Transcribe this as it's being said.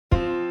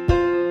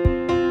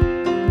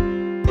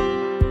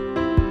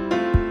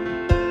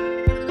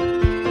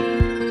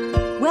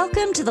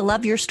Welcome to the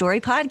Love Your Story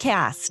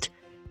podcast.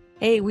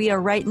 Hey, we are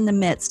right in the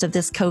midst of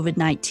this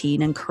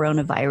COVID-19 and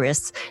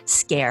coronavirus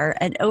scare.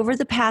 And over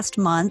the past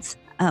month,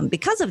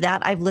 because of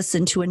that, I've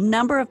listened to a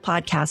number of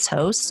podcast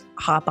hosts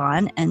hop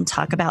on and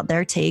talk about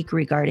their take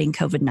regarding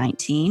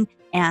COVID-19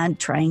 and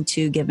trying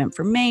to give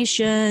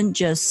information,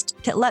 just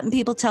letting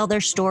people tell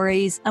their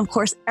stories. Of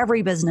course,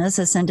 every business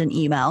has sent an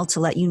email to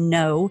let you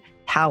know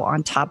how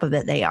on top of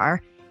it they are.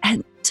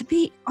 And to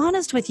be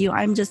honest with you,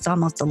 I'm just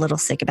almost a little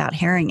sick about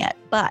hearing it.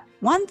 But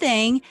one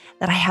thing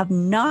that I have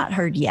not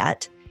heard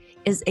yet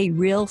is a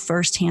real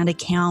firsthand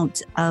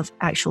account of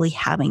actually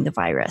having the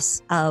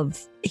virus,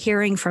 of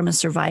hearing from a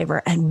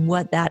survivor and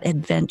what that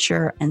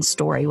adventure and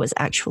story was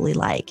actually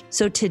like.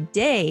 So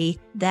today,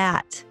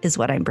 that is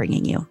what I'm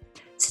bringing you.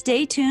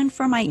 Stay tuned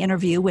for my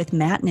interview with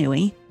Matt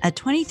Newey, a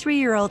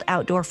 23-year-old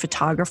outdoor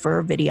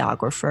photographer,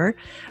 videographer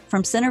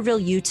from Centerville,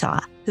 Utah,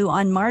 who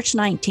on March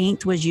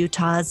 19th was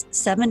Utah's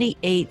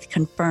 78th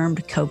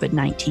confirmed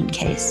COVID-19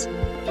 case.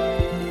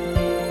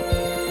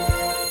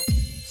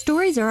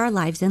 Stories are our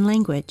lives in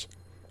language.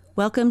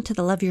 Welcome to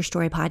the Love Your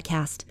Story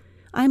podcast.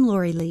 I'm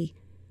Lori Lee,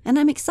 and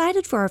I'm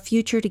excited for our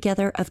future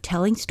together of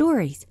telling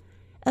stories,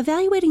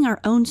 evaluating our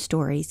own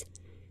stories,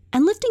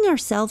 and lifting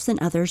ourselves and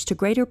others to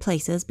greater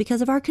places because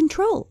of our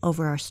control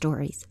over our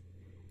stories.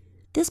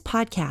 This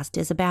podcast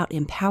is about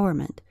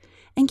empowerment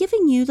and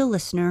giving you, the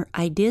listener,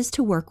 ideas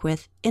to work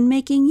with in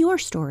making your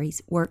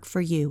stories work for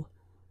you.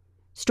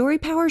 Story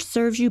power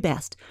serves you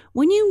best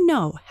when you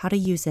know how to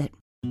use it.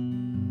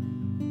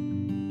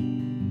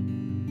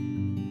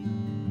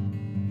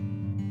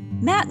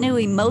 Matt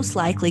Newey most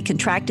likely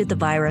contracted the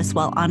virus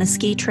while on a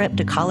ski trip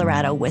to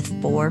Colorado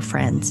with 4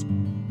 friends.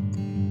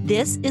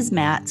 This is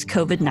Matt's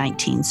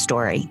COVID-19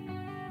 story.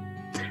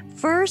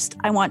 First,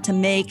 I want to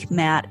make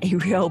Matt a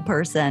real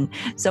person.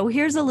 So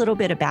here's a little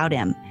bit about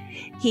him.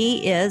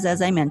 He is,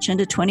 as I mentioned,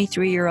 a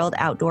 23-year-old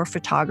outdoor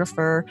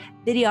photographer,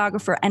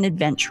 videographer, and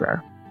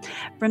adventurer.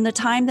 From the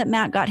time that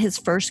Matt got his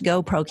first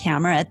GoPro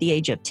camera at the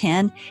age of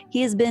 10,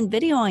 he has been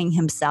videoing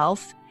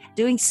himself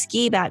doing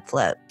ski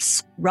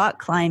backflips, rock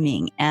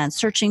climbing, and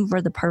searching for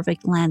the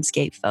perfect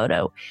landscape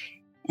photo.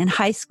 In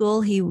high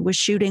school, he was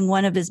shooting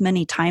one of his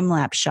many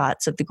time-lapse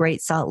shots of the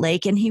Great Salt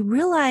Lake, and he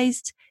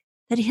realized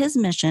that his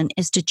mission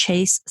is to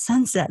chase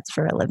sunsets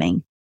for a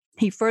living.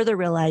 He further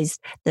realized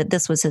that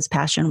this was his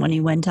passion when he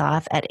went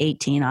off at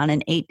 18 on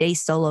an 8-day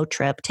solo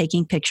trip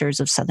taking pictures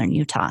of southern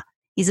Utah.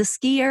 He's a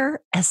skier,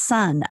 a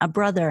son, a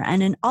brother,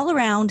 and an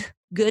all-around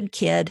good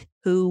kid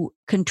who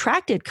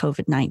contracted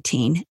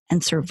COVID-19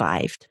 and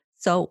survived.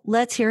 So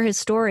let's hear his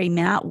story.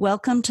 Matt,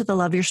 welcome to the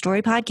Love Your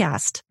Story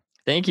podcast.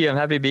 Thank you. I'm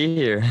happy to be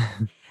here.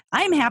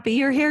 I'm happy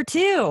you're here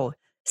too.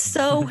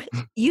 So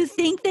you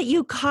think that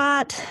you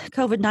caught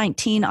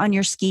COVID-19 on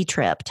your ski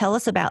trip. Tell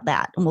us about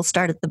that. And we'll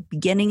start at the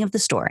beginning of the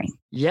story.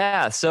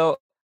 Yeah. So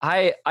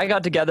I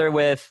got together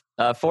with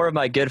 4 of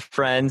my good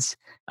friends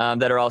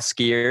that are all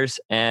skiers.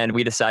 And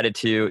we decided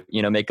to,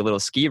 make a little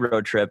ski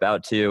road trip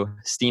out to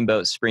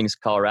Steamboat Springs,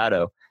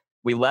 Colorado.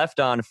 We left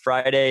on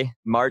Friday,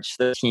 March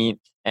 13th.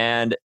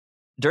 And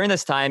during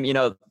this time,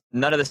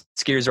 none of the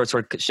ski resorts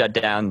were shut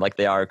down like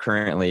they are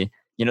currently.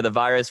 The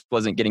virus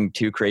wasn't getting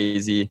too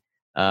crazy.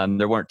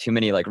 There weren't too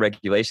many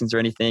regulations or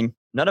anything.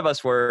 None of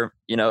us were,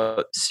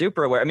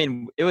 super aware. I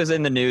mean, it was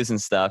in the news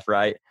and stuff,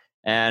 right?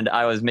 And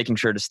I was making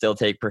sure to still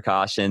take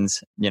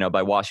precautions,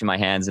 by washing my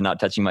hands and not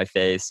touching my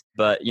face.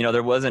 But,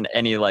 there wasn't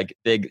any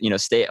big,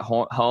 stay at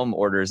home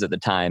orders at the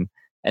time.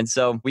 And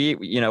so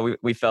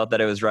we felt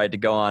that it was right to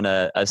go on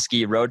a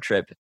ski road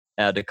trip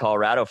to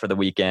Colorado for the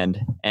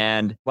weekend.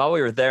 And while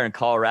we were there in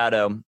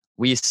Colorado,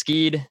 we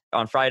skied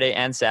on Friday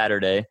and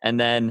Saturday. And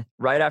then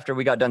right after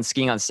we got done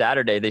skiing on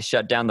Saturday, they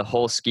shut down the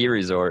whole ski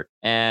resort.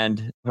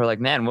 And we're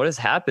like, man, what is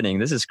happening?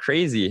 This is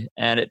crazy.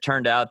 And it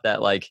turned out that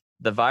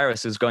the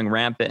virus was going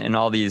rampant in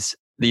all these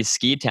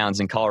ski towns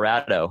in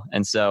Colorado.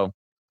 And so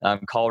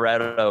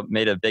Colorado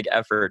made a big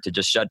effort to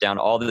just shut down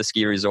all the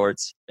ski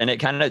resorts. And it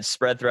kind of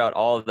spread throughout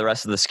all of the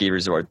rest of the ski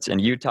resorts. In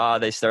Utah,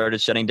 they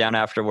started shutting down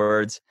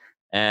afterwards.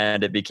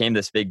 And it became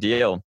this big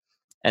deal.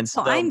 And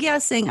so I'm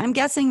guessing,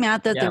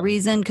 Matt, that the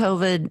reason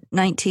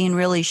COVID-19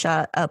 really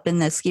shot up in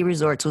the ski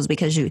resorts was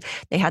because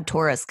they had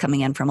tourists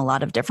coming in from a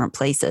lot of different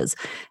places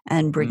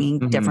and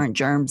bringing different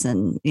germs.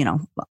 And,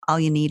 all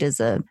you need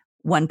is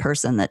one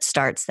person that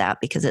starts that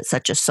because it's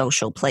such a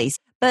social place.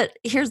 But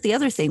here's the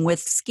other thing. With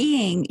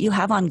skiing, you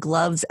have on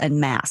gloves and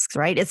masks,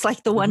 right? It's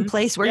like the one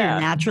place where you're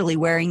naturally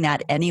wearing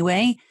that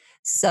anyway.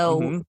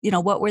 So,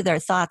 what were their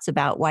thoughts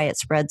about why it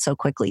spread so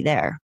quickly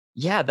there?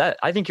 Yeah,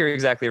 I think you're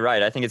exactly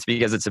right. I think it's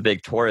because it's a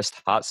big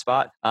tourist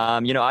hotspot.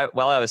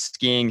 While I was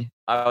skiing,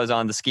 I was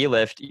on the ski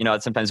lift.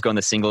 I'd sometimes go in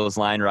the singles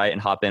line, right, and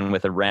hop in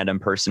with a random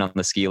person on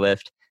the ski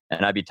lift.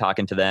 And I'd be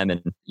talking to them,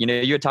 and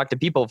you would talk to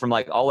people from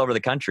all over the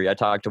country. I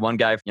talked to one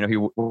guy,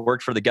 who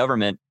worked for the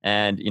government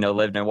and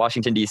lived in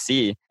Washington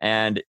D.C.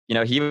 And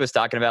he was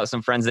talking about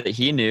some friends that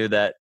he knew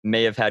that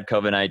may have had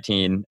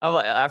COVID-19.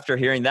 After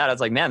hearing that, I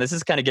was like, man, this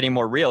is kind of getting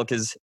more real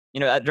because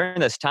during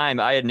this time,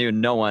 I knew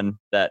no one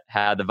that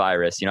had the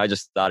virus. I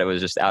just thought it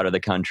was just out of the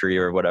country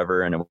or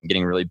whatever, and it was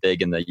getting really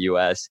big in the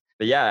US.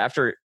 But yeah,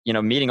 after,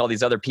 meeting all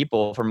these other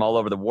people from all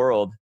over the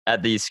world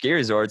at these ski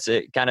resorts,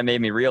 it kind of made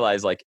me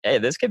realize like, hey,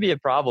 this could be a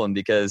problem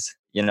because,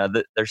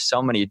 there's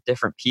so many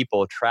different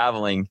people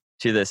traveling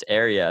to this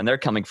area and they're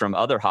coming from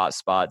other hot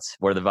spots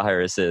where the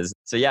virus is.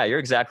 So yeah, you're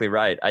exactly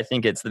right. I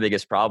think it's the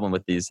biggest problem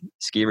with these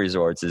ski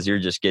resorts is you're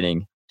just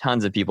getting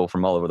tons of people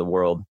from all over the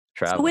world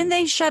traveling. So when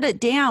they shut it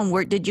down,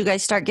 did you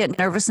guys start getting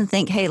nervous and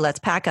think, hey, let's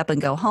pack up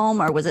and go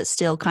home? Or was it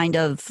still kind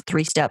of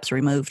 3 steps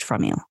removed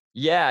from you?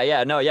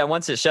 Yeah.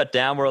 Once it shut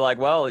down, we're like,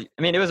 well,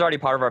 it was already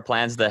part of our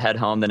plans to head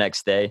home the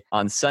next day.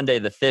 On Sunday,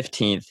 the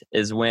 15th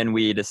is when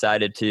we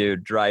decided to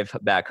drive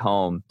back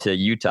home to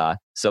Utah.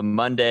 So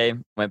Monday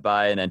went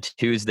by, and then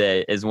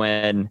Tuesday is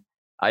when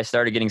I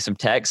started getting some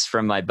texts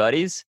from my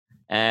buddies,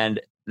 and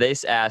they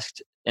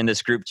asked in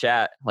this group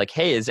chat, like,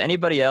 hey, is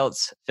anybody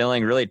else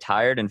feeling really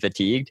tired and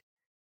fatigued?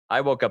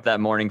 I woke up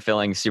that morning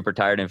feeling super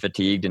tired and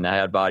fatigued, and I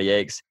had body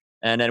aches.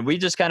 And then we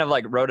just kind of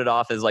like wrote it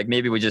off as like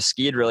maybe we just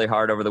skied really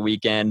hard over the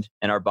weekend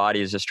and our body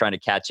is just trying to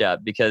catch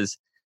up because,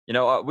 we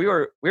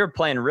were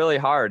playing really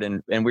hard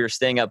and we were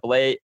staying up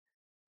late.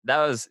 That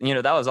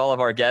was all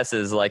of our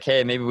guesses, like,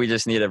 hey, maybe we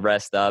just need to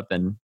rest up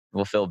and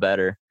we'll feel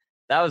better.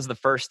 That was the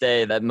first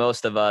day that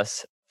most of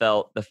us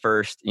felt the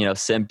first,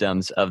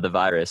 symptoms of the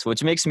virus,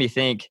 which makes me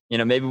think,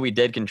 maybe we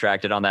did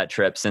contract it on that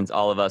trip since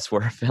all of us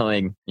were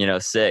feeling,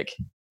 sick.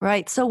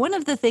 Right. So one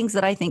of the things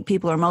that I think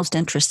people are most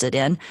interested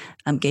in,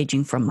 I'm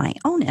gauging from my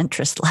own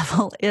interest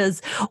level,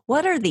 is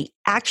what are the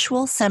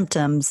actual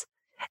symptoms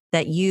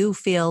that you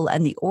feel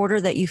and the order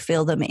that you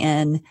feel them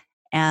in,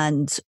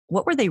 and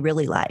what were they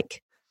really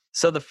like?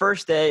 So the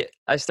first day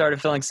I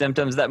started feeling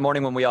symptoms that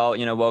morning when we all,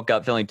 woke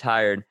up feeling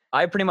tired.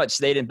 I pretty much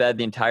stayed in bed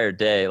the entire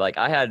day. Like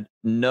I had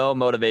no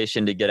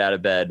motivation to get out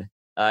of bed.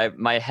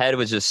 My head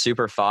was just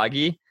super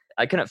foggy.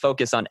 I couldn't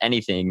focus on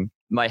anything.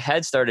 My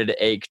head started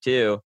to ache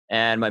too,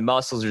 and my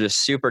muscles were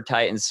just super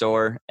tight and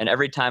sore. And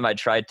every time I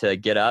tried to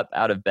get up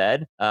out of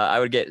bed, I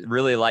would get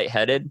really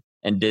lightheaded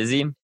and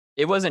dizzy.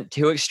 It wasn't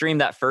too extreme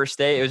that first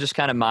day. It was just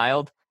kind of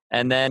mild.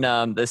 And then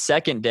the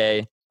second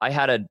day, I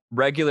had a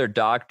regular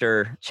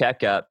doctor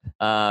checkup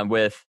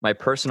with my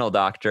personal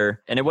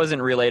doctor, and it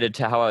wasn't related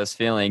to how I was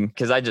feeling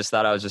because I just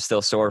thought I was just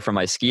still sore from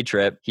my ski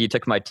trip. He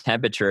took my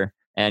temperature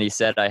and he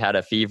said I had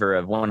a fever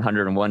of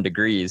 101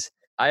 degrees.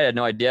 I had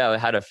no idea I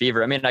had a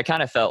fever. I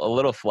kind of felt a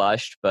little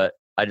flushed, but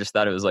I just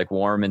thought it was like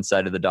warm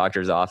inside of the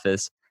doctor's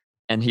office.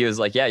 And he was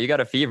like, yeah, you got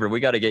a fever. We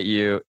got to get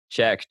you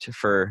checked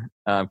for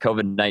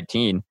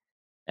COVID-19.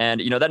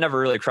 And, that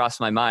never really crossed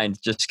my mind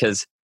just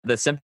because the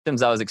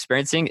symptoms I was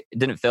experiencing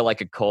didn't feel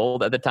like a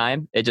cold at the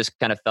time. It just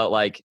kind of felt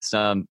like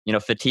some,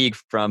 fatigue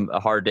from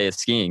a hard day of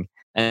skiing.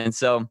 And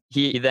so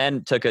he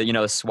then took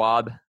a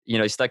swab,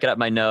 he stuck it up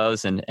my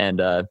nose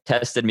and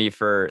tested me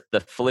for the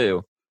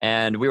flu.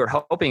 And we were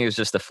hoping it was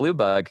just a flu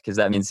bug because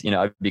that means,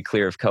 I'd be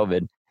clear of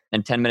COVID.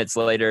 And 10 minutes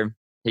later,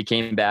 he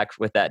came back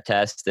with that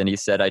test and he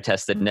said I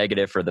tested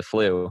negative for the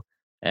flu.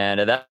 And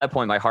at that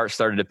point, my heart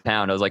started to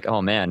pound. I was like,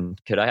 oh man,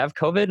 could I have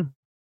COVID?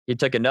 He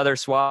took another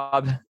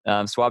swab,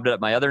 swabbed it up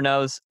my other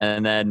nose.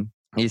 And then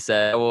he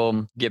said,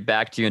 we'll get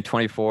back to you in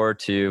 24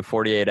 to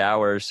 48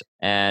 hours.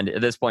 And at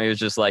this point, he was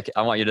just like,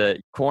 I want you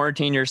to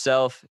quarantine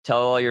yourself,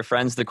 tell all your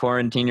friends to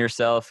quarantine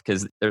yourself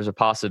because there's a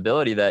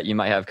possibility that you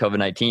might have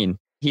COVID-19.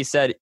 He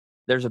said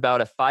there's about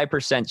a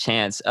 5%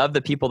 chance of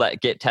the people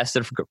that get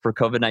tested for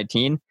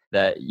COVID-19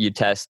 that you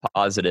test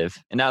positive.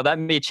 And now that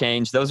may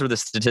change. Those were the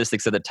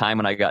statistics at the time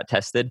when I got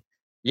tested.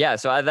 Yeah.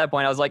 So at that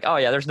point I was like, oh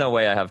yeah, there's no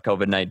way I have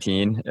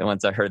COVID-19. And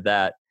once I heard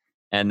that,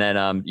 and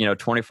then,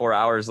 24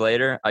 hours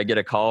later, I get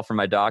a call from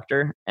my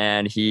doctor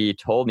and he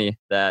told me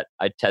that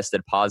I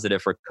tested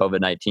positive for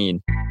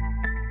COVID-19.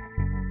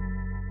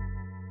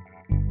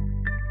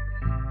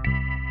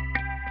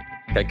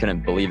 I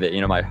couldn't believe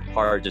it. My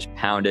heart just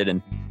pounded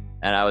and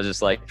I was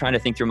just like trying to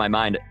think through my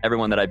mind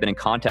everyone that I've been in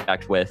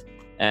contact with.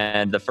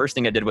 And the first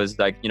thing I did was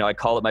like, I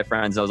called up my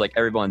friends. I was like,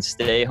 everyone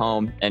stay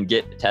home and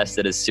get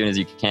tested as soon as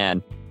you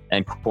can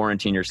and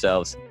quarantine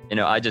yourselves.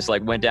 I just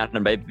like went down to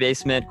my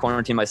basement,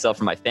 quarantined myself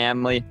from my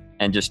family,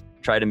 and just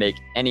tried to make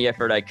any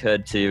effort I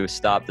could to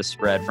stop the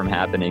spread from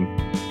happening.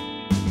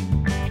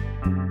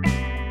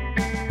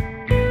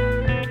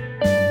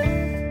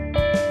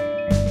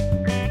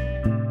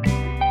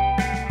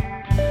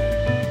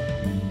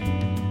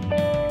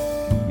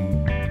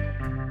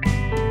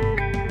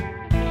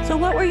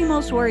 What were you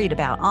most worried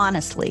about,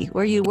 honestly?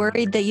 Were you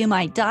worried that you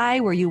might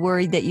die? Were you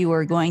worried that you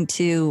were going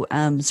to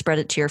spread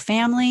it to your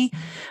family?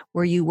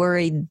 Were you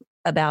worried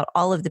about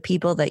all of the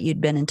people that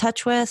you'd been in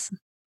touch with?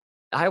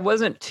 I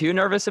wasn't too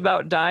nervous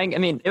about dying.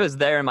 It was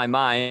there in my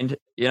mind,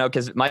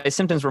 because my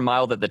symptoms were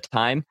mild at the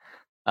time,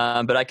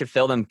 but I could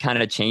feel them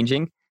kind of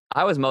changing.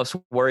 I was most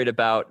worried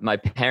about my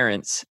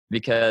parents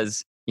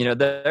because,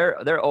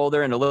 they're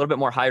older and a little bit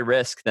more high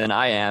risk than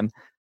I am.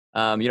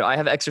 I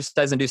have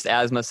exercise-induced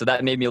asthma, so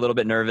that made me a little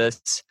bit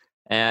nervous.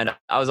 And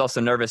I was also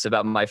nervous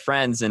about my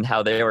friends and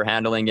how they were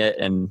handling it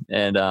and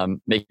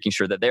making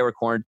sure that they were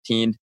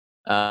quarantined.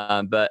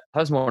 But I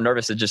was more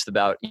nervous just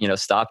about,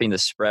 stopping the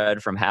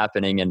spread from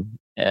happening,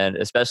 and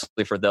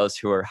especially for those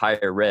who are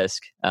higher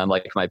risk,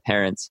 like my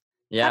parents.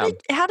 Yeah.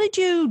 How did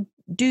you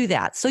do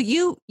that? So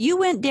you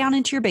went down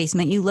into your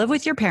basement. You live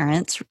with your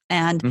parents,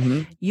 and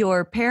hmm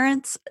your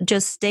parents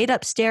just stayed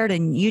upstairs,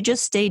 and you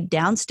just stayed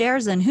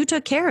downstairs. And who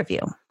took care of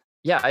you?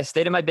 Yeah, I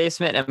stayed in my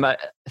basement, and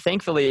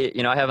thankfully,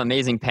 I have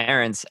amazing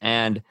parents,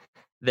 and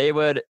they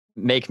would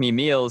make me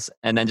meals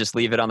and then just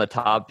leave it on the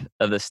top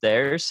of the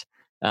stairs,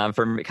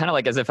 for kind of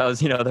like as if I was,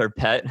 their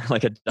pet,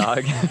 like a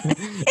dog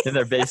in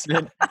their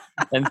basement.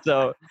 And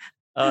so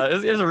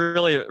it was a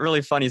really,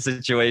 really funny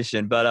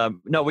situation. But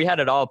no, we had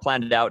it all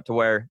planned out to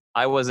where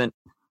I wasn't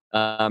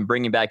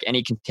bringing back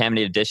any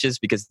contaminated dishes,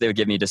 because they would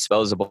give me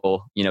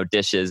disposable,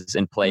 dishes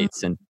and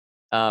plates. And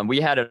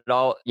we had it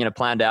all,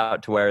 planned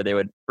out to where they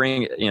would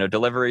bring,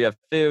 delivery of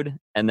food,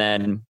 and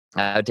then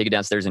I would take it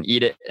downstairs and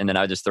eat it, and then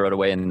I would just throw it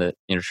away in the,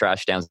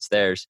 trash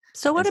downstairs.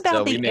 So what And about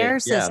so we the made, air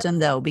yeah. system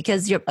though?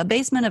 Because a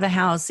basement of a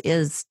house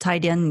is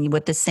tied in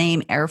with the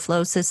same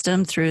airflow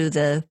system through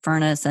the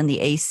furnace and the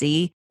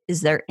AC.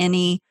 Is there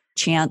any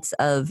chance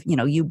of,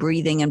 you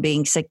breathing and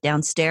being sick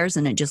downstairs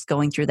and it just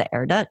going through the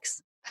air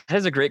ducts? That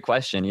is a great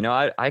question.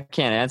 I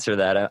can't answer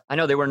that. I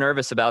know they were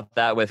nervous about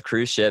that with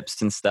cruise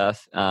ships and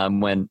stuff,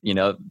 when,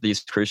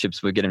 these cruise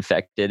ships would get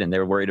infected, and they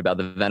were worried about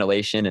the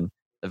ventilation and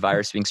the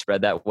virus being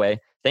spread that way.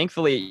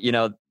 Thankfully,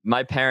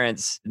 my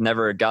parents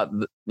never got,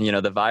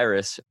 the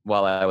virus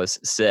while I was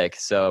sick.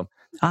 So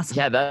Awesome.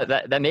 yeah,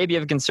 that may be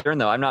of concern,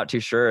 though. I'm not too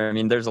sure. I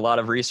mean, there's a lot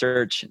of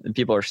research, and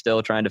people are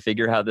still trying to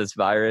figure out this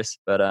virus.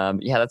 But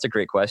yeah, that's a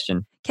great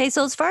question. Okay,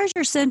 so as far as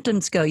your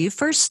symptoms go, your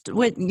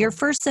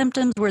first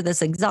symptoms were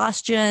this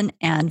exhaustion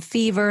and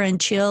fever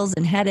and chills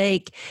and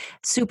headache,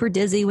 super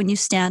dizzy when you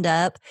stand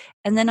up.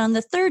 And then on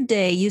the third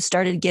day, you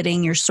started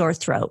getting your sore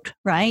throat,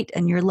 right?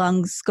 And your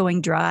lungs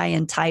going dry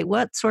and tight.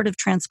 What sort of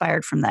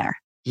transpired from there?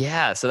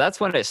 Yeah, so that's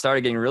when it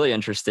started getting really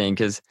interesting,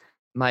 because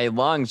my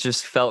lungs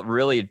just felt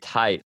really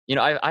tight.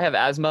 I have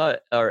asthma,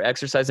 or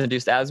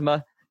exercise-induced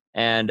asthma,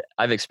 and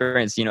I've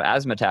experienced,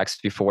 asthma attacks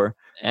before.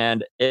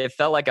 And it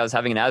felt like I was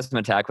having an asthma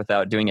attack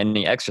without doing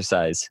any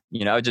exercise.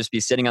 I would just be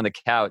sitting on the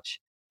couch,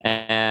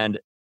 and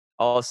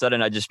all of a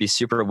sudden I'd just be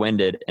super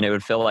winded, and it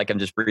would feel like I'm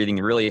just breathing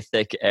really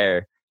thick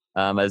air,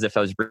 as if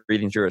I was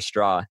breathing through a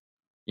straw.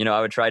 I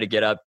would try to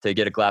get up to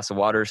get a glass of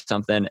water or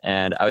something,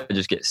 and I would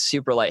just get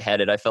super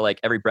lightheaded. I felt like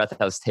every breath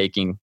I was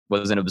taking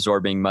wasn't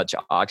absorbing much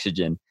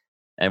oxygen,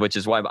 and which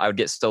is why I would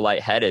get so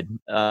lightheaded.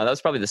 That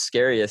was probably the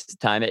scariest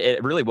time.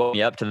 It really woke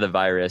me up to the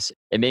virus.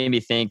 It made me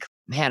think,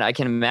 man, I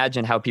can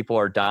imagine how people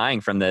are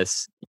dying from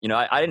this.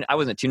 I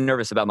wasn't too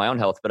nervous about my own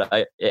health,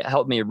 but it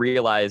helped me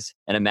realize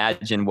and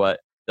imagine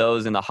what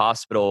those in the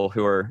hospital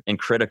who are in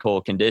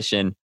critical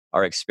condition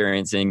are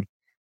experiencing,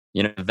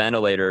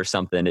 ventilator or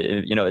something.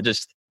 It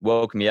just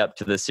woke me up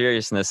to the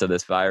seriousness of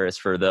this virus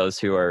for those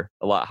who are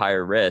a lot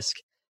higher risk.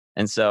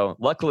 And so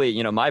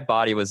luckily, my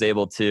body was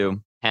able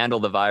to handle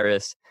the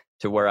virus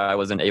to where I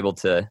wasn't able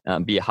to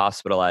be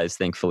hospitalized,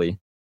 thankfully.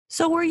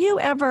 So were you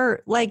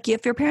ever like,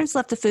 if your parents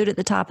left the food at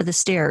the top of the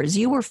stairs,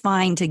 you were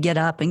fine to get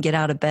up and get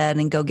out of bed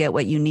and go get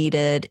what you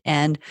needed,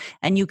 and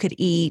you could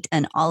eat,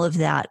 and all of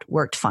that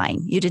worked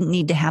fine. You didn't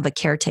need to have a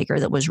caretaker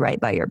that was right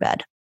by your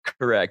bed.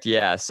 Correct.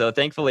 Yeah. So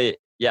thankfully,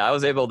 yeah, I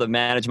was able to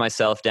manage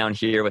myself down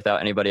here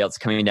without anybody else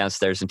coming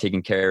downstairs and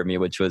taking care of me,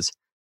 which was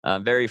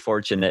very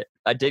fortunate.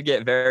 I did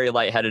get very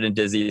lightheaded and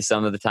dizzy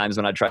some of the times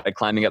when I tried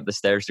climbing up the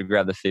stairs to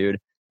grab the food.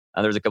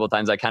 There was a couple of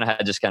times I kind of had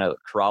to just kind of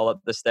crawl up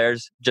the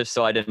stairs just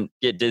so I didn't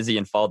get dizzy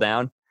and fall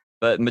down.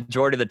 But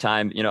majority of the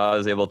time, I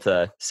was able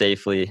to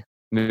safely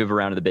move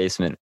around to the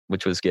basement,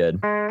 which was good.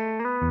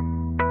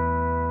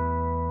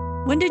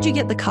 When did you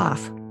get the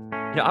cough?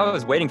 I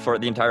was waiting for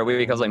it the entire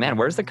week. I was like, man,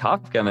 where's the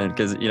cough coming?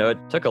 Because,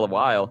 it took a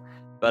while.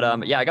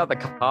 But yeah, I got the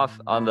cough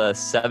on the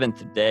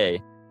 7th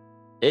day.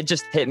 It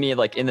just hit me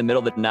like in the middle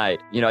of the night.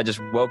 I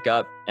just woke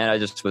up and I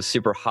just was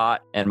super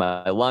hot, and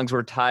my lungs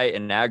were tight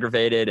and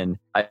aggravated. And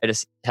I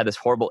just had this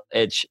horrible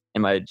itch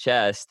in my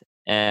chest,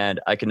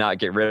 and I could not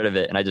get rid of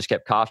it. And I just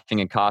kept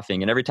coughing and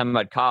coughing. And every time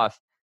I'd cough,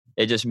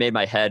 it just made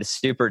my head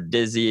super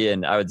dizzy,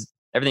 and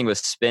everything was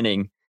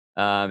spinning.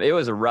 It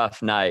was a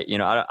rough night.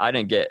 I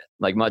didn't get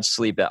like much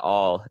sleep at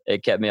all.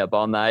 It kept me up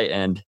all night.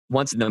 And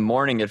once in the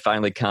morning it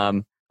finally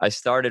come, I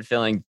started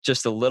feeling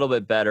just a little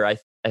bit better.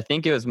 I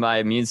think it was my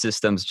immune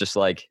system's just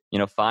like,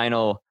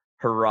 final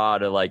hurrah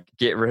to like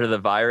get rid of the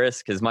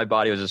virus, because my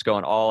body was just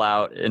going all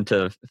out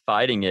into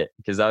fighting it,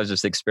 because I was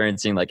just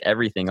experiencing like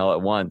everything all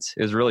at once.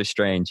 It was really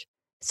strange.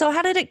 So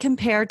how did it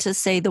compare to,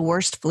 say, the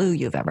worst flu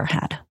you've ever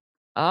had?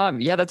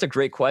 Yeah, that's a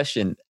great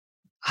question.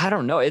 I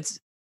don't know. It's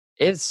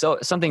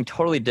something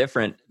totally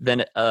different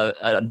than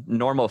a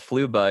normal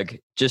flu bug.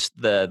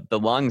 Just the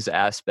lungs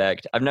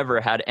aspect. I've never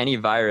had any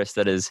virus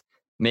that has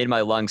made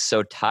my lungs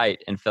so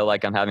tight and feel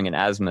like I'm having an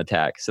asthma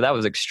attack. So that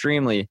was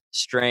extremely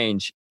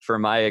strange for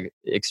my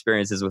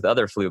experiences with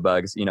other flu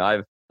bugs.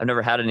 I've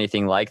never had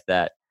anything like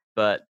that,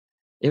 but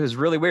it was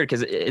really weird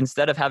because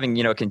instead of having,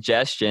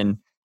 congestion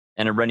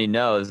and a runny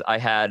nose, I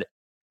had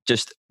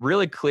just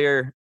really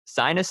clear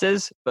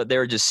sinuses, but they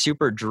were just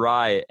super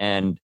dry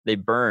and they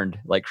burned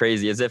like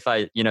crazy, as if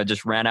I,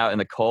 just ran out in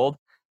the cold.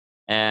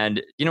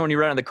 And when you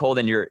run in the cold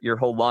and your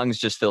whole lungs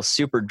just feel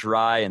super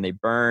dry and they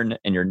burn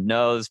and your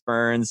nose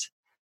burns.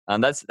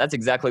 That's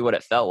exactly what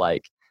it felt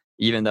like,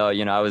 even though,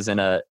 I was in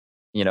a,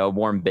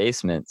 warm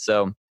basement.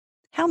 So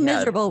how yeah,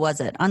 miserable was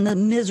it on the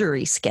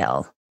misery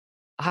scale?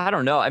 I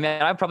don't know. I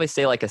mean, I'd probably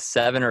say like a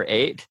 7 or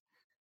 8.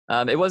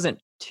 It wasn't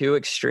too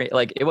extreme.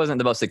 Like, it wasn't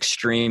the most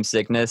extreme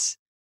sickness.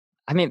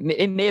 I mean,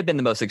 it may have been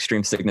the most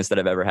extreme sickness that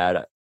I've ever had.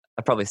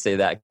 I'd probably say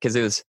that because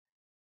it was,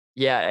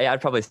 yeah,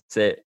 I'd probably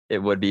say it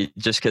would be,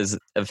 just because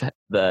of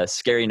the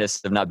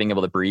scariness of not being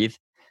able to breathe.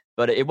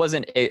 But it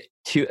wasn't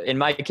in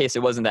my case,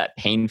 it wasn't that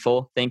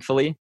painful,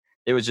 thankfully.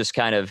 It was just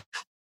kind of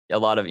a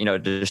lot of,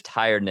 just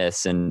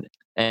tiredness and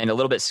a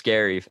little bit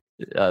scary,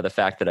 the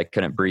fact that I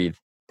couldn't breathe.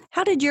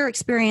 How did your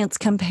experience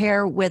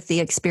compare with the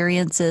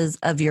experiences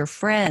of your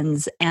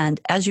friends? And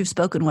as you've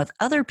spoken with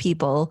other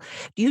people,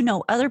 do you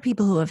know other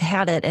people who have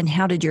had it, and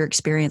how did your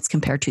experience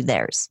compare to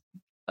theirs?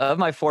 Of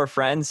my 4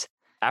 friends,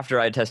 after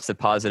I tested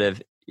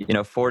positive,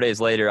 4 days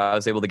later, I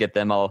was able to get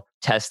them all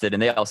tested,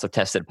 and they also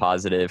tested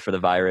positive for the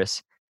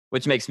virus,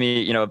 which makes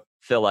me,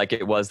 feel like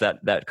it was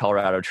that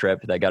Colorado trip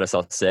that got us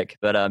all sick.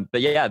 But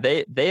yeah,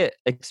 they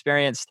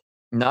experienced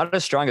not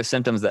as strong of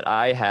symptoms that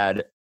I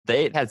had.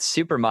 They had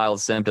super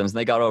mild symptoms and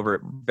they got over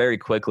it very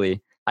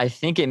quickly. I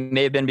think it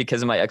may have been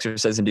because of my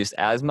exercise-induced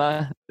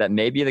asthma. That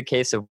may be the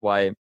case of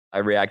why I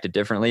reacted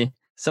differently.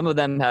 Some of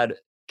them had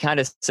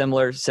kind of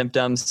similar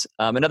symptoms.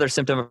 Another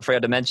symptom I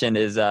forgot to mention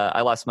is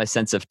I lost my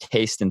sense of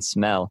taste and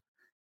smell.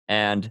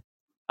 And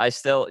I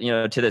still,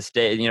 to this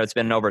day, it's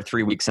been over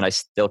 3 weeks and I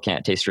still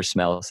can't taste or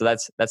smell. So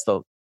that's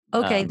the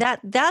Okay,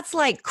 that's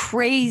like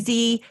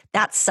crazy.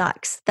 That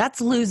sucks.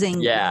 That's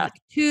losing like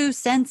 2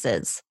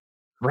 senses.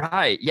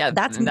 Right. Yeah.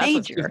 That's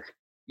major.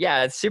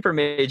 Yeah, it's super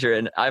major.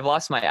 And I've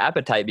lost my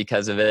appetite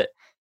because of it.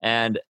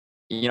 And,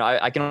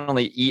 I can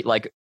only eat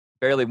like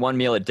barely 1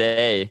 meal a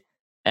day.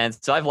 And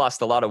so I've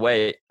lost a lot of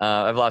weight.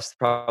 I've lost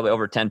probably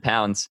over 10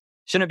 pounds.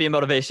 Shouldn't be a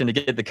motivation to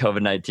get the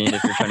COVID-19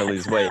 if you're trying to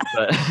lose weight.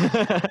 But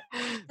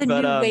the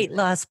new weight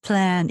loss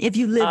plan. If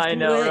you live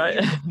through it, right?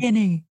 You're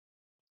skinny.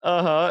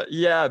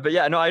 Yeah. But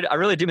yeah, no, I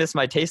really do miss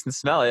my taste and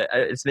smell.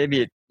 It's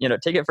maybe,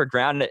 take it for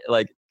granted,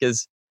 like,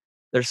 because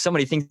there's so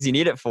many things you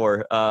need it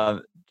for.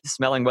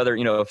 Smelling whether,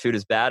 food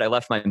is bad. I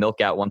left my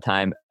milk out one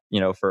time,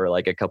 for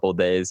like a couple of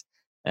days.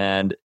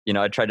 And,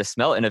 I tried to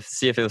smell it and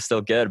see if it was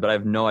still good, but I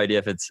have no idea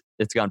if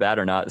it's gone bad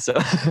or not. So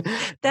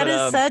that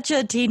is such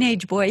a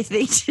teenage boy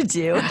thing to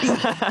do.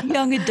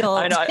 Young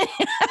adult.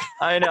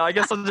 I know. I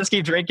guess I'll just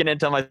keep drinking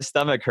until my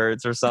stomach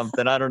hurts or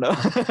something. I don't know.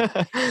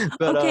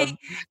 But, okay.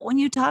 When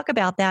you talk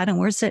about that and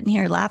we're sitting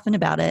here laughing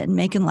about it and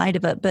making light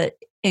of it, but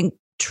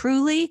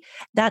truly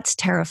that's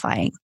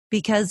terrifying.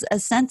 Because a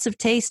sense of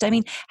taste, I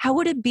mean, how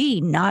would it be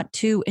not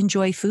to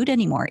enjoy food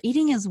anymore?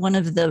 Eating is one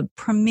of the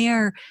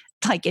premier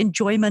like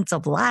enjoyments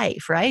of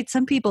life, right?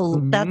 Some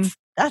people,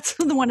 that's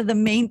one of the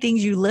main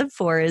things you live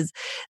for, is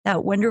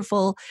that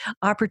wonderful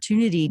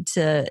opportunity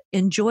to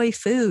enjoy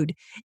food.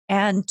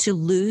 And to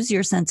lose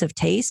your sense of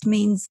taste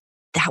means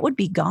that would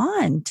be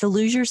gone. To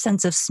lose your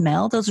sense of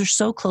smell, those are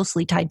so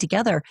closely tied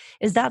together.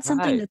 Is that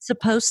something that's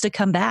supposed to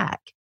come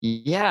back?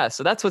 Yeah.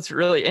 So that's what's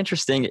really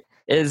interesting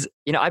is,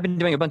 I've been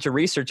doing a bunch of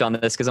research on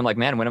this because I'm like,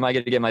 man, when am I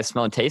going to get my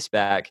smell and taste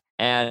back?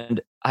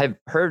 And I've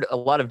heard a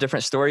lot of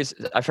different stories.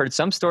 I've heard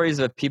some stories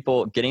of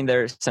people getting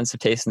their sense of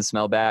taste and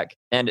smell back.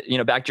 And,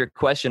 back to your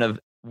question of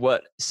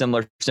what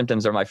similar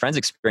symptoms are my friends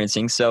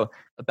experiencing. So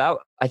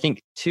about, I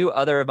think 2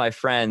 other of my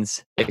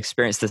friends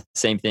experienced the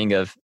same thing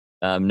of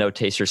no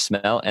taste or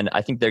smell. And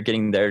I think they're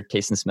getting their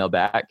taste and smell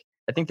back.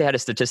 I think they had a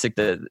statistic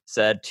that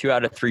said 2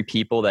 out of 3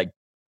 people that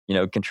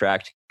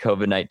contract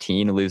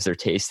COVID-19 lose their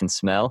taste and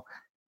smell.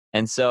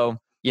 And so,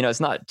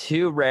 it's not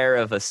too rare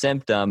of a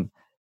symptom,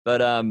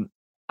 but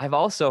I've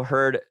also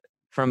heard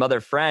from other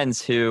friends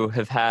who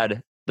have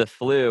had the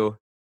flu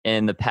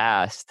in the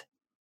past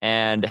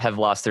and have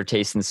lost their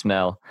taste and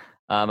smell.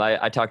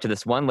 I talked to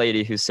this one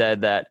lady who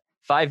said that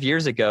 5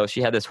 years ago,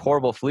 she had this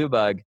horrible flu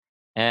bug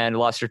and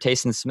lost her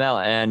taste and smell.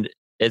 And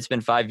it's been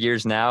 5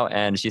 years now.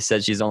 And she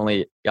said she's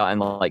only gotten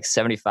like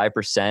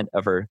 75%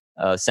 of her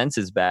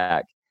senses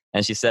back.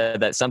 And she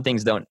said that some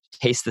things don't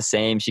taste the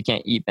same. She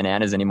can't eat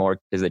bananas anymore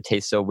because they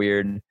taste so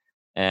weird.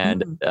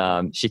 And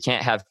she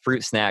can't have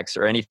fruit snacks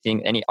or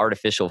any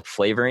artificial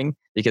flavoring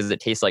because it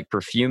tastes like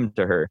perfume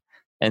to her.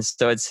 And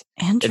so it's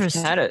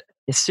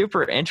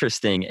super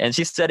interesting. And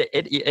she said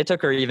it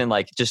took her even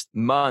like just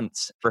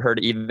months for her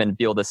to even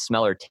be able to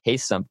smell or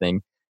taste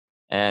something.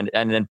 And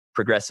then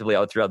progressively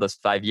all throughout those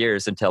 5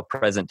 years until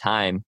present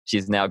time,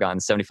 she's now gotten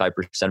 75%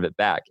 of it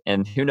back.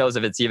 And who knows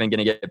if it's even going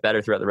to get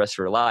better throughout the rest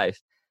of her life.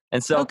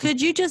 And so, could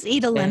you just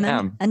eat a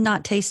lemon and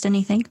not taste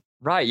anything?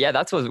 Right. Yeah.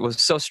 That's what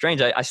was so strange.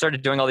 I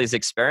started doing all these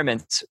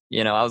experiments.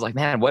 I was like,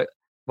 man, what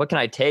can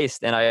I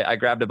taste? And I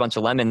grabbed a bunch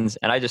of lemons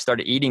and I just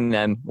started eating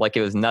them like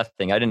it was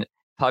nothing. I didn't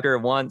pucker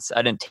once.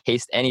 I didn't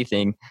taste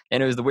anything.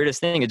 And it was the weirdest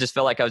thing. It just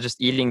felt like I was just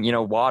eating,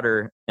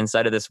 water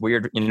inside of this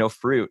weird,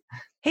 fruit.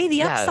 Hey, the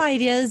Yeah,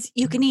 upside is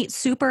you can eat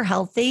super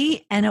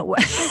healthy and and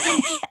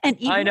I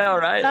even know,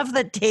 right? stuff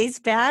that tastes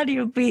bad,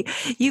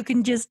 you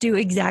can just do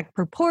exact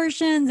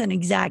proportions and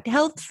exact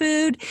health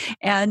food,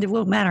 and it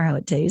won't matter how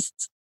it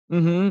tastes.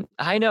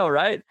 I know,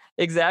 right?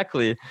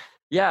 Exactly.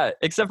 Yeah,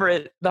 except for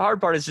it, the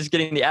hard part is just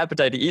getting the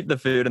appetite to eat the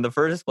food in the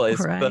first place.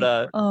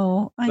 Right.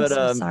 Oh, I'm But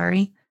so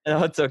sorry.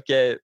 no, it's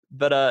okay.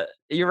 But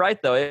you're right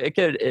though.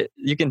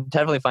 You can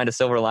definitely find a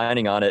silver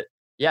lining on it.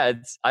 Yeah,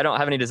 I don't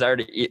have any desire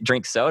to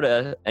drink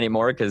soda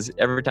anymore because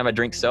every time I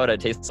drink soda,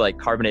 it tastes like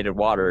carbonated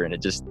water, and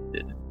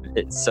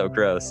it's so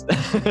gross.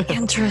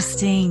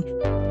 Interesting.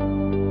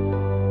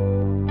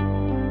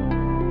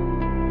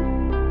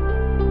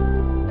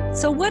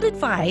 So, what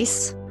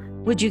advice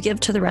would you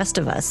give to the rest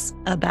of us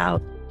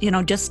about,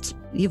 just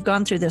you've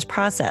gone through this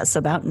process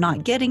about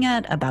not getting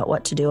it, about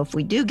what to do if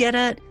we do get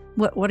it?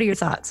 What are your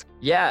thoughts?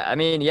 Yeah, I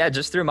mean, yeah,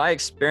 just through my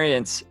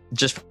experience,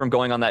 just from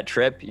going on that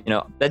trip,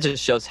 that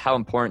just shows how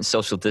important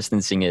social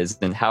distancing is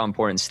and how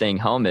important staying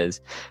home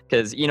is.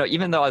 Because,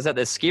 even though I was at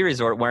this ski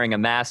resort wearing a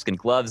mask and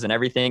gloves and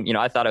everything,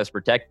 I thought I was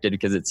protected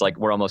because it's like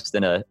we're almost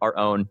in our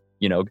own,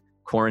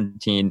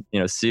 quarantine,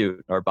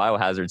 suit or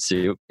biohazard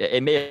suit.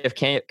 It may have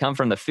come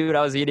from the food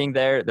I was eating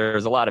there.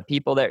 There's a lot of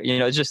people there.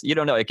 It's just, you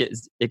don't know.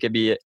 It could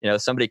be,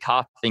 somebody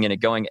coughing and it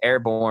going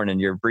airborne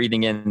and you're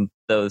breathing in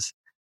those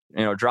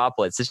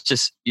droplets. It's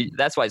just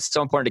that's why it's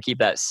so important to keep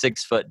that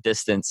 6 foot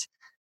distance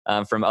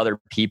from other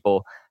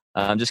people,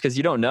 just because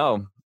you don't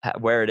know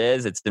where it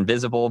is. It's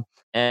invisible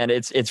and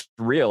it's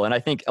real. And I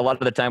think a lot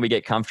of the time we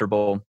get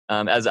comfortable,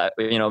 as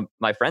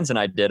my friends and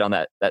I did on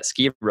that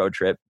ski road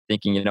trip,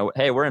 thinking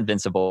hey, we're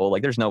invincible.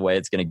 Like there's no way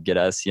it's going to get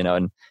us.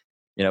 And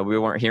we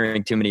weren't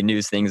hearing too many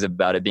news things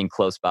about it being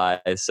close by,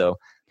 so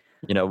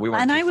we weren't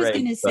And too I was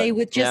afraid. going to But say,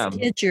 with just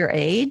yeah, kids your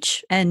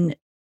age, and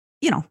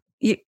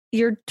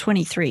you're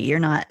 23, you're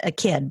not a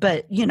kid,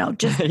 but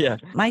just yeah,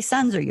 my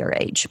sons are your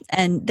age,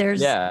 and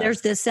yeah.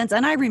 there's this sense,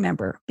 and I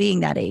remember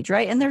being that age,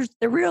 right? And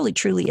there really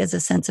truly is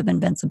a sense of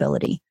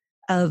invincibility,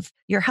 of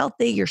you're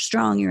healthy, you're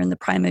strong, you're in the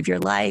prime of your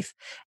life,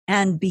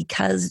 and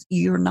because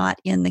you're not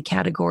in the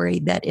category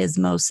that is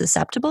most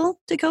susceptible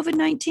to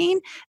COVID-19,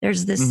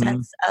 there's this hmm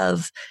sense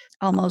of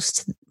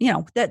almost,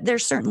 that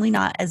there's certainly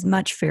not as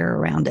much fear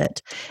around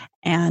it.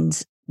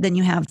 And then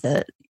you have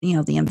the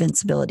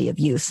invincibility of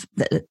youth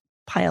that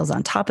piles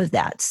on top of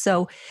that.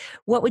 So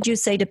what would you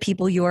say to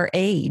people your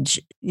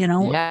age?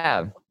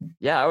 Yeah.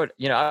 Yeah.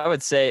 I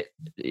would say,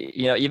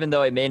 even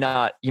though you may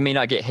not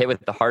get hit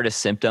with the hardest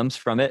symptoms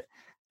from it,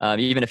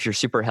 even if you're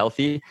super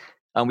healthy,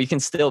 we can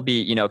still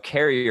be,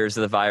 carriers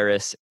of the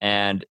virus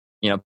and,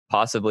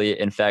 possibly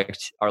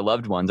infect our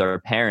loved ones, our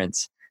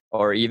parents,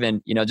 or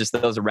even, just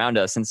those around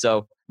us. And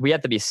so we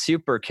have to be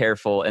super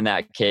careful in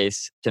that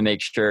case to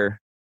make sure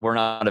we're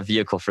not a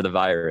vehicle for the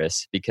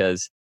virus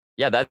because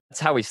yeah, that's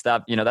how we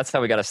stop, that's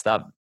how we got to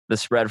stop the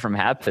spread from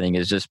happening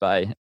is just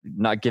by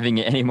not giving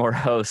it any more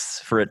hosts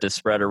for it to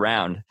spread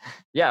around.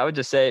 Yeah, I would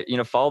just say,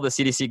 follow the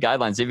CDC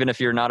guidelines, even if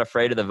you're not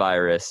afraid of the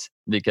virus,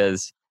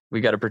 because we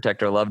got to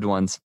protect our loved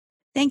ones.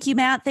 Thank you,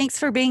 Matt. Thanks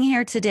for being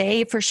here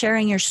today, for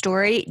sharing your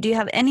story. Do you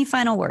have any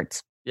final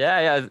words?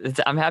 Yeah,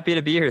 I'm happy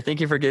to be here. Thank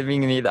you for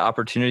giving me the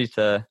opportunity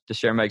to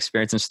share my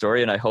experience and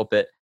story. And I hope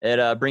it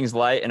brings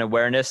light and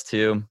awareness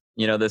to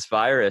this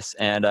virus.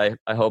 And I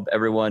hope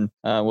everyone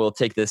will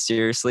take this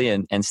seriously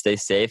and stay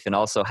safe and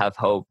also have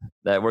hope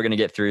that we're going to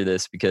get through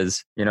this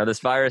because this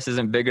virus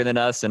isn't bigger than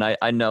us. And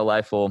I know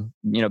life will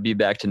be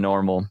back to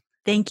normal.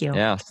 Thank you.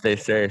 Yeah, stay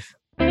safe.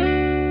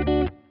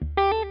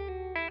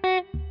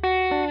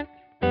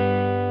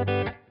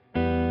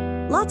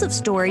 Lots of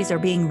stories are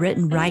being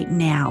written right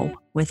now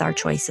with our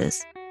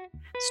choices.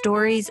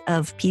 Stories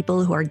of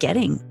people who are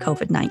getting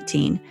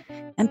COVID-19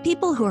 and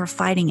people who are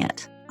fighting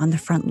it on the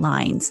front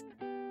lines,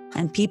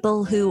 and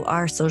people who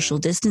are social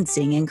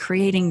distancing and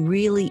creating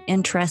really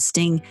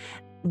interesting,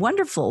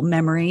 wonderful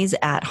memories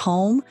at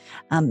home.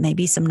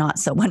 Maybe some not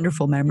so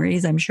wonderful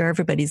memories. I'm sure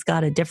everybody's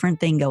got a different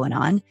thing going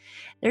on.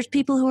 There's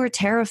people who are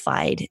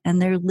terrified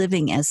and they're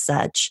living as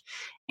such.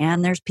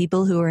 And there's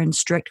people who are in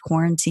strict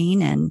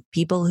quarantine and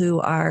people who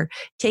are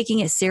taking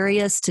it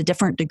serious to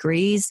different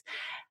degrees.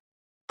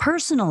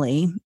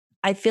 Personally,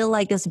 I feel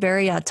like this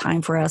very odd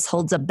time for us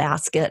holds a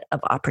basket of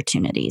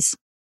opportunities.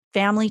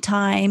 Family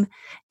time,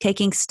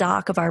 taking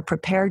stock of our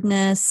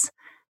preparedness,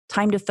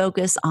 time to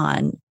focus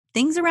on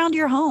things around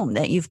your home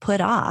that you've put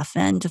off,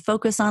 and to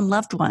focus on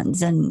loved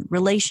ones and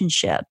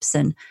relationships,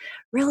 and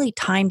really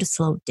time to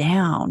slow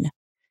down.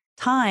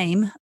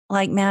 Time,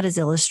 like Matt has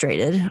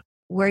illustrated,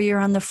 where you're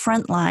on the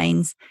front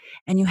lines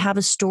and you have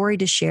a story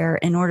to share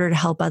in order to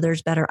help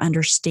others better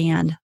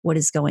understand what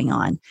is going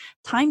on.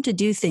 Time to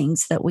do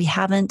things that we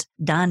haven't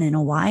done in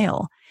a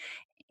while.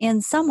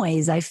 In some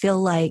ways, I feel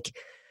like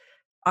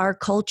our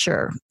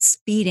culture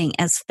speeding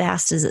as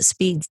fast as it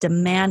speeds,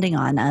 demanding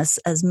on us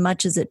as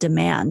much as it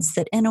demands,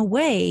 that in a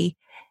way,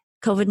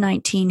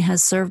 COVID-19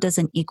 has served as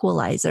an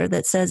equalizer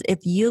that says, if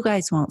you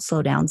guys won't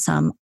slow down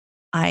some,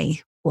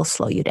 I will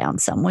slow you down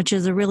some, which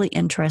is a really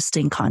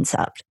interesting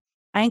concept.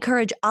 I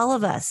encourage all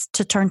of us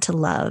to turn to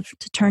love,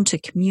 to turn to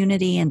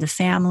community and to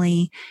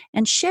family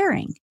and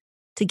sharing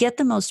to get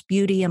the most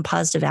beauty and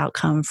positive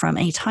outcome from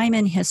a time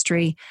in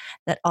history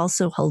that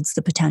also holds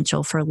the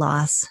potential for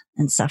loss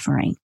and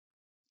suffering.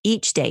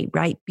 Each day,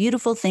 write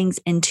beautiful things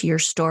into your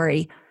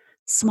story,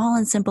 small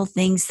and simple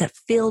things that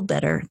feel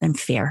better than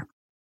fear.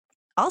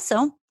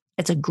 Also,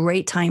 it's a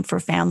great time for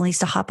families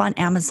to hop on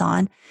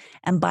Amazon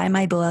and buy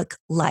my book,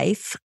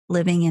 Life,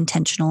 Living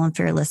Intentional and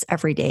Fearless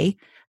Every Day,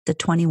 the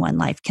 21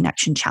 Life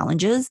Connection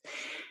Challenges.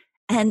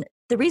 And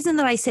the reason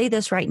that I say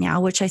this right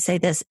now, which I say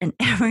this in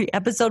every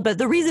episode, but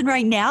the reason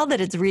right now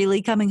that it's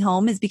really coming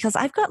home is because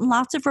I've gotten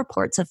lots of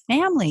reports of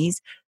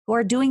families who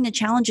are doing the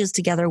challenges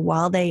together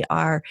while they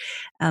are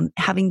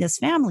having this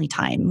family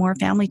time, more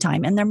family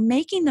time, and they're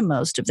making the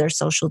most of their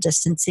social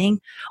distancing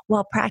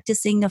while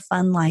practicing the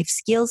fun life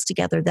skills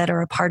together that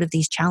are a part of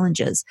these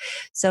challenges.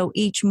 So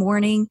each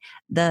morning,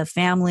 the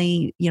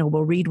family,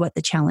 will read what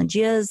the challenge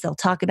is. They'll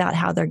talk about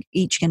how they're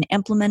each going to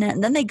implement it,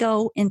 and then they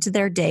go into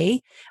their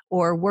day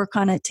or work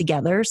on it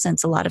together,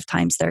 since a lot of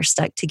times they're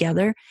stuck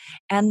together.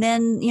 And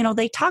then,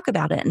 they talk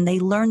about it and they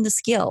learn the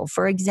skill.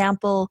 For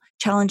example,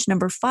 challenge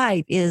number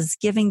 5 is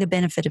giving the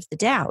benefit of the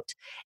doubt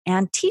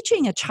and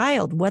teaching a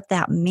child what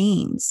that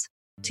means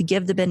to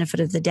give the benefit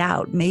of the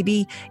doubt.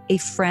 Maybe a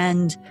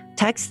friend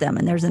texts them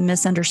and there's a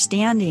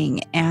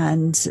misunderstanding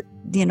and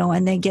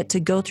they get to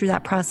go through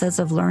that process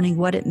of learning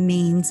what it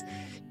means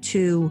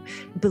to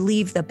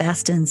believe the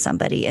best in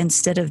somebody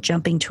instead of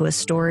jumping to a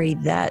story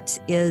that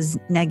is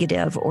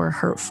negative or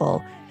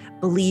hurtful,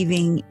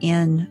 believing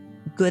in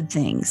good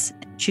things,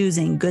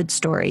 choosing good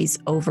stories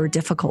over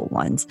difficult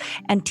ones,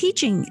 and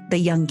teaching the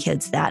young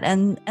kids that.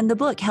 And the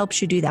book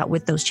helps you do that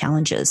with those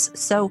challenges.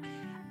 So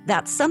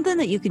that's something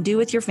that you can do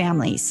with your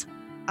families.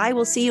 I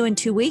will see you in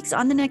 2 weeks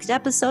on the next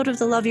episode of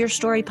the Love Your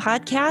Story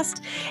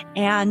podcast,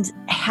 and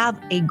have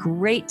a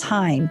great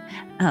time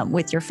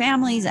with your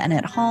families and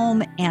at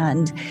home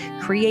and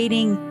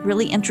creating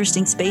really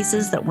interesting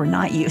spaces that we're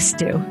not used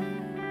to.